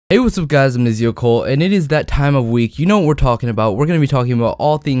Hey, what's up guys, I'm Nizio, and it is that time of week. You know what we're talking about. We're going to be talking about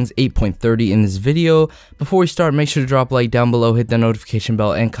all things 8.30 in this video. Before we start, make sure to drop a like down below, hit the notification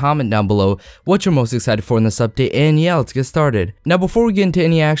bell, and comment down below what you're most excited for in this update. And yeah, let's get started. Now, before we get into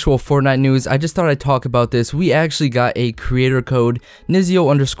any actual Fortnite news, I just thought I'd talk about this. We actually got a creator code,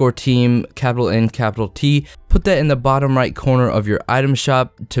 Nizio_team, capital N, capital T. Put that in the bottom right corner of your item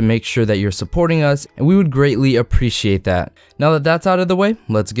shop to make sure that you're supporting us, and we would greatly appreciate that. Now that that's out of the way,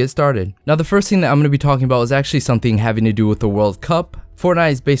 let's get started. Now the first thing that I'm going to be talking about is actually something having to do with the World Cup.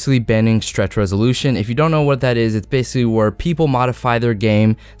 Fortnite is basically banning stretch resolution. If you don't know what that is, it's basically where people modify their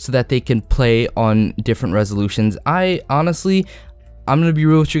game so that they can play on different resolutions. I'm going to be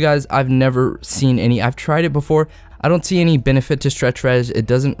real with you guys, I've never seen any. I've tried it before. I don't see any benefit to stretch res. It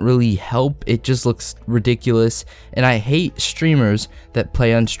doesn't really help. It just looks ridiculous, and I hate streamers that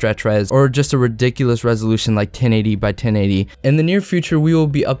play on stretch res or just a ridiculous resolution like 1080 by 1080. In the near future, we will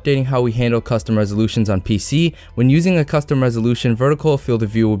be updating how we handle custom resolutions on PC. When using a custom resolution, vertical field of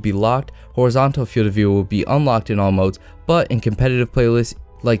view will be locked, horizontal field of view will be unlocked in all modes, but in competitive playlists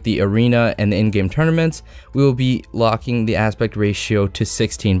like the arena and the in-game tournaments, we will be locking the aspect ratio to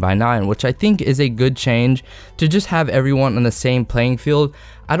 16:9, which I think is a good change to just have everyone on the same playing field.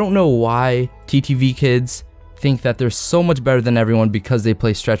 I don't know why TTV kids think that they're so much better than everyone because they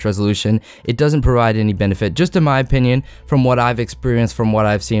play stretch resolution. It doesn't provide any benefit, just in my opinion, from what I've experienced, from what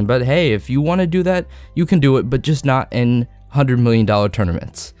I've seen. But hey, if you want to do that, you can do it, but just not in $100 million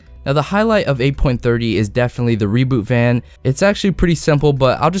tournaments. Now the highlight of 8.30 is definitely the reboot van. It's actually pretty simple,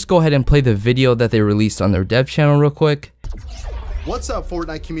 but I'll just go ahead and play the video that they released on their dev channel real quick. What's up,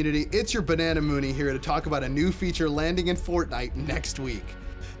 Fortnite community? It's your Banana Mooney here to talk about a new feature landing in Fortnite next week.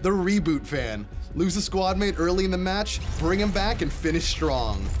 The reboot van. Lose a squad mate early in the match, bring him back and finish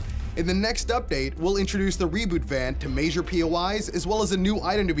strong. In the next update, we'll introduce the reboot van to major POIs as well as a new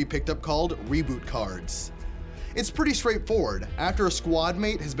item to be picked up called reboot cards. It's pretty straightforward. After a squad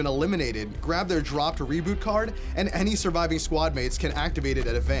mate has been eliminated, grab their dropped reboot card, and any surviving squad mates can activate it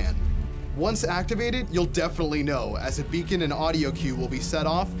at a van. Once activated, you'll definitely know, as a beacon and audio cue will be set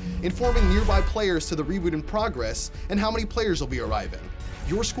off, informing nearby players to the reboot in progress and how many players will be arriving.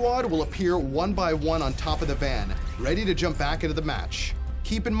 Your squad will appear one by one on top of the van, ready to jump back into the match.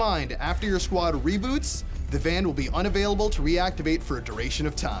 Keep in mind, after your squad reboots, the van will be unavailable to reactivate for a duration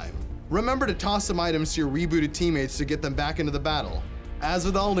of time. Remember to toss some items to your rebooted teammates to get them back into the battle. As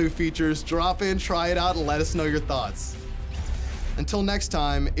with all new features, drop in, try it out, and let us know your thoughts. Until next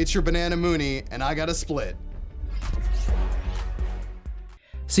time, it's your Banana Mooney, and I got a split.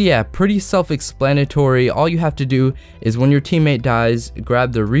 So yeah, pretty self-explanatory. All you have to do is when your teammate dies,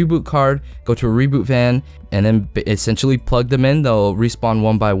 grab the reboot card, go to a reboot van, and then essentially plug them in. They'll respawn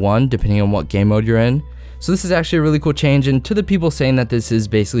one by one depending on what game mode you're in. So this is actually a really cool change, and to the people saying that this is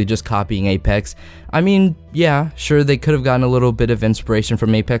basically just copying Apex, I mean, yeah, sure, they could have gotten a little bit of inspiration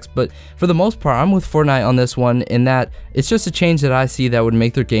from Apex, but for the most part, I'm with Fortnite on this one in that it's just a change that I see that would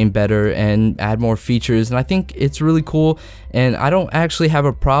make their game better and add more features, and I think it's really cool, and I don't actually have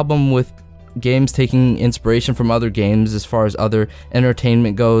a problem with games taking inspiration from other games as far as other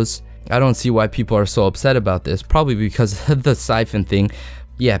entertainment goes. I don't see why people are so upset about this, probably because of the Siphon thing.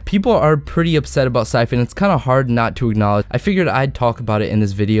 Yeah, people are pretty upset about Siphon. It's kind of hard not to acknowledge. I figured I'd talk about it in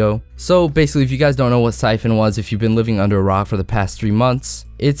this video. So basically, if you guys don't know what Siphon was, if you've been living under a rock for the past 3 months,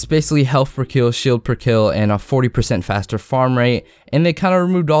 it's basically health per kill, shield per kill, and a 40% faster farm rate. And they kind of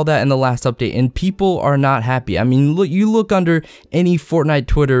removed all that in the last update, and people are not happy. I mean, look, you look under any Fortnite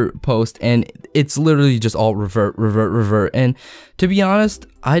Twitter post, and it's literally just all revert, revert, revert. And to be honest,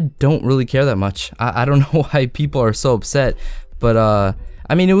 I don't really care that much. I don't know why people are so upset, but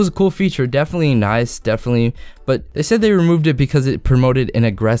I mean, it was a cool feature, definitely nice, definitely, but they said they removed it because it promoted an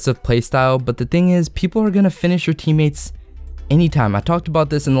aggressive playstyle, but the thing is, people are going to finish your teammates anytime. I talked about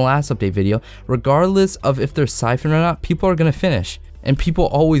this in the last update video. Regardless of if they're Siphon or not, people are going to finish, and people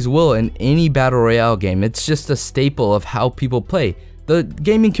always will in any battle royale game. It's just a staple of how people play. The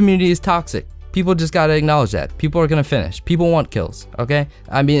gaming community is toxic. People just gotta acknowledge that. People are gonna finish. People want kills, okay?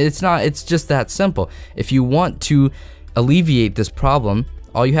 I mean, it's just that simple. If you want to alleviate this problem,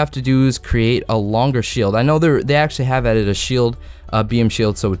 all you have to do is create a longer shield. I know they actually have added a shield, BM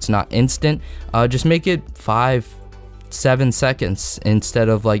shield, so it's not instant. Just make it 5-7 seconds instead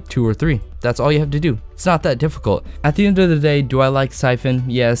of like 2 or 3. That's all you have to do. It's not that difficult. At the end of the day, do I like Siphon?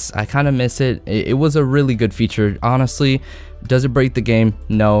 Yes, I kind of miss it. It was a really good feature, honestly. Does it break the game?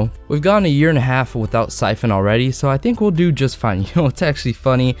 No. We've gone a year and a half without Siphon already, so I think we'll do just fine. You know, it's actually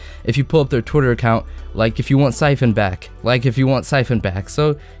funny if you pull up their Twitter account, like if you want Siphon back, like if you want Siphon back.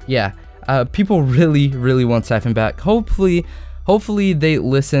 So yeah, people really want Siphon back. Hopefully hopefully they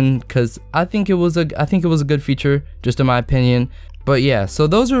listen, because I think it was a good feature, just in my opinion. But yeah, so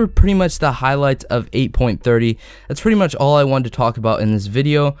those are pretty much the highlights of 8.30. That's pretty much all I wanted to talk about in this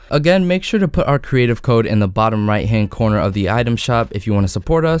video. Again, make sure to put our creative code in the bottom right hand corner of the item shop if you want to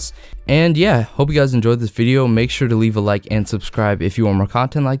support us. And yeah, hope you guys enjoyed this video. Make sure to leave a like and subscribe if you want more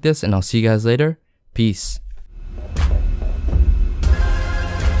content like this, and I'll see you guys later. Peace.